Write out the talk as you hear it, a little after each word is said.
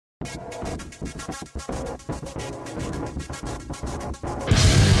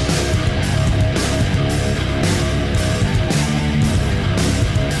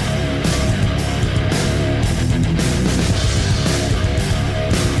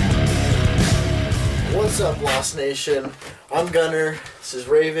What's up, Lost Nation? I'm Gunnar, this is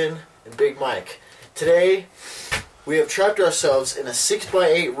Raven, and Big Mike. Today, we have trapped ourselves in a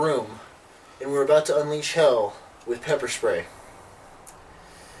 6x8 room, and we're about to unleash hell with pepper spray.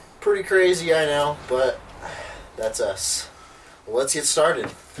 Pretty crazy, I know, but that's us. Well, let's get started.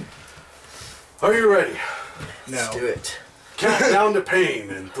 Are you ready? Let's do it. Count down to pain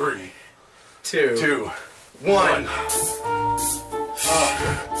in 3, 2, 1.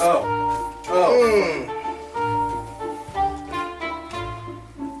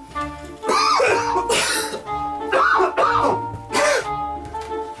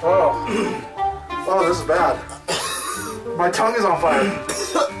 Oh, this is bad. My tongue is on fire.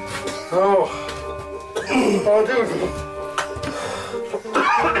 Oh, dude.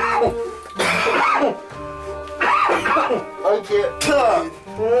 I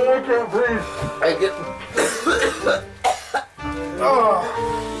can't breathe. I get...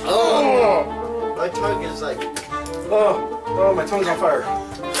 My tongue is like... Oh, my tongue's on fire.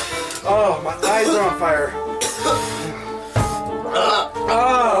 Oh, my eyes are on fire.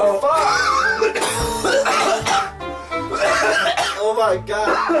 Oh my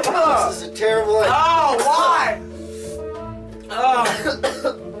god, this is a terrible idea. Oh, why?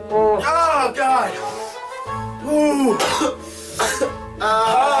 Oh, God. Ooh.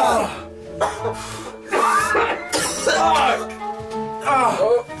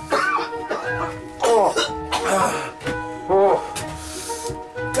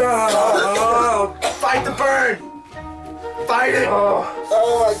 Fight the burn. Fight it. Oh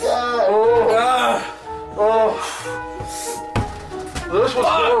my god. This was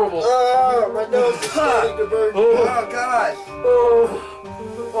horrible. My nose is starting to burn. Oh, God.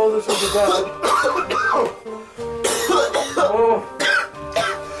 Oh, this was bad.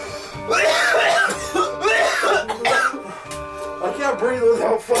 I can't breathe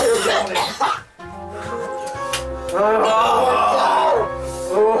without fire going.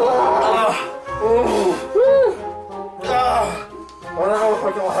 I don't know if I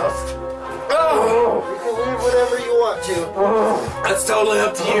can last. You can leave whatever you want to. That's totally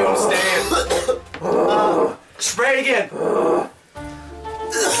up to you. I'm staying. Spray it again.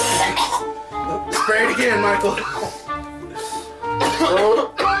 Spray it again, Michael.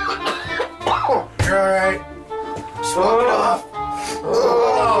 You're alright. Just walk it off.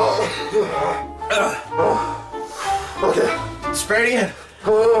 Okay. Spray it again. Oh,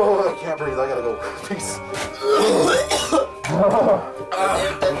 I can't breathe. I gotta go. Peace.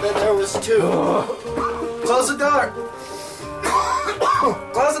 And then there was 2. Close the door.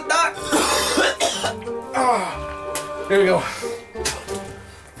 Close the door. Here we go.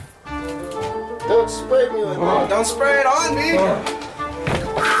 Don't spray me with that. Don't spray it on me.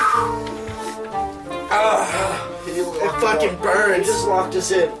 It fucking burns. He just locked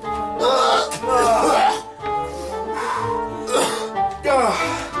us in.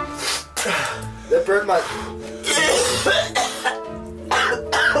 That burned my...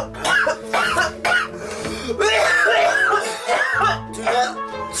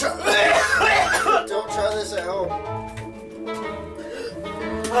 Don't try this at home.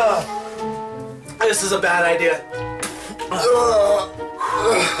 This is a bad idea.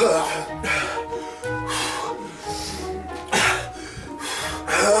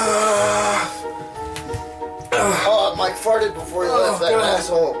 Oh, Mike farted before he left that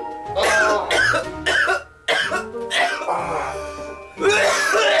asshole.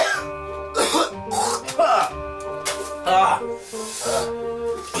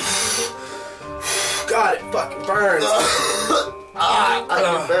 God, it fucking burns. I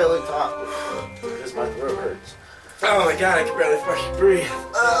can barely talk because my throat hurts. Oh my god, I can barely fucking breathe.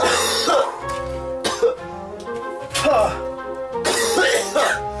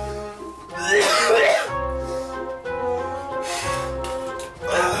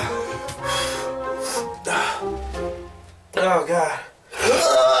 Oh god.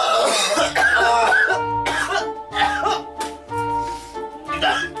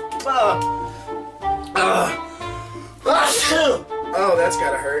 Oh, that's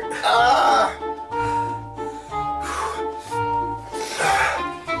gotta hurt.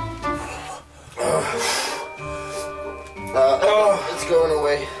 It's going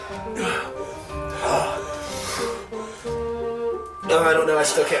away. Oh, I don't know. I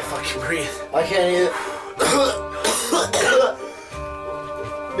still can't fucking breathe. I can't either.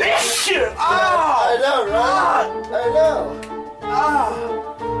 Shit! I know, right? I know.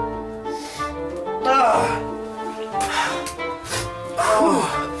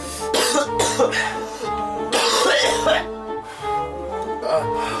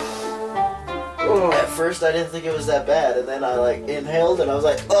 At first I didn't think it was that bad, and then I like inhaled and I was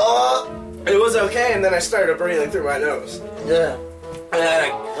like, oh! It was okay, and then I started breathing through my nose. Yeah. And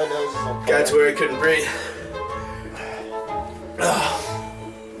then My nose is on I got to fire. where I couldn't breathe.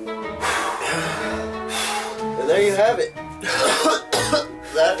 And there you have it.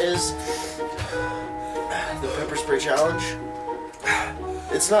 That is the pepper spray challenge.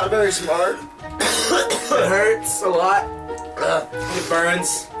 It's not very smart. It hurts a lot. It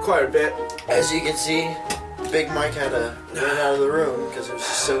burns quite a bit. As you can see, Big Mike had to run out of the room because it was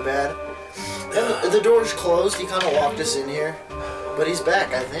just so bad. And the door's closed. He kind of walked us in here. But he's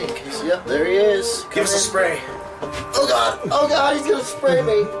back, I think. Yep, there he is. Give us a spray. Oh god! Oh god, he's gonna spray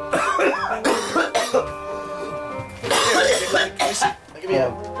me! Give me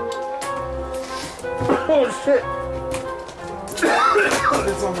a... Oh shit!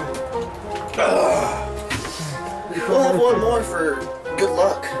 We'll have one more for good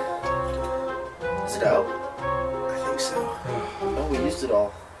luck. Is it out? I think so. Oh, we used it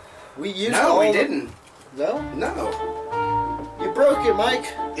all. We used all. No, we the- didn't. No? No. You broke it, Mike.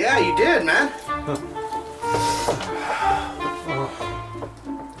 Yeah, you did, man.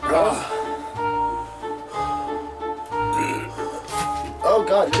 Oh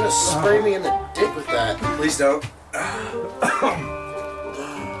god, you're gonna spray me in the dick with that. Please don't. I'm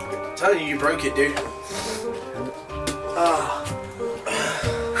telling you broke it, dude.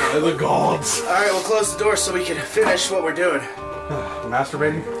 By the gods. Alright, we'll close the door so we can finish what we're doing.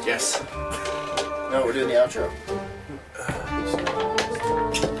 Masturbating? Yes. No, we're doing the outro.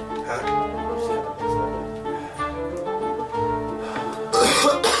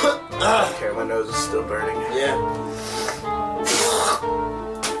 I don't care, my nose is still burning. Yeah.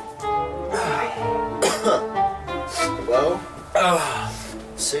 Well,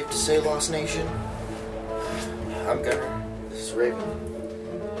 safe to say, Lost Nation, I'm Gunnar. This is Raven.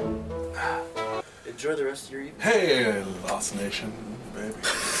 Enjoy the rest of your evening. Hey, Lost Nation, baby.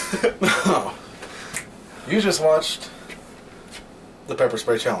 You just watched the pepper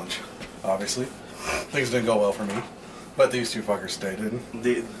spray challenge, obviously. Things didn't go well for me, but these two fuckers stayed in.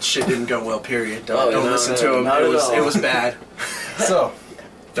 The shit didn't go well, period. Oh, Don't no, listen no, to him. not at all. It was bad. So,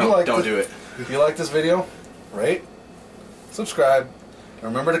 Don't do it. If you like this video, rate, subscribe, and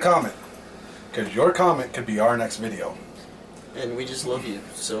remember to comment, because your comment could be our next video. And we just love you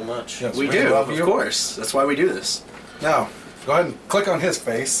so much. Yes, We do, love of you. course. That's why we do this. Now, go ahead and click on his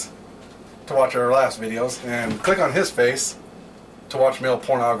face to watch our last videos, and click on his face to watch male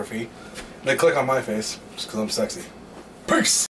pornography. Then click on my face, just because I'm sexy. Peace!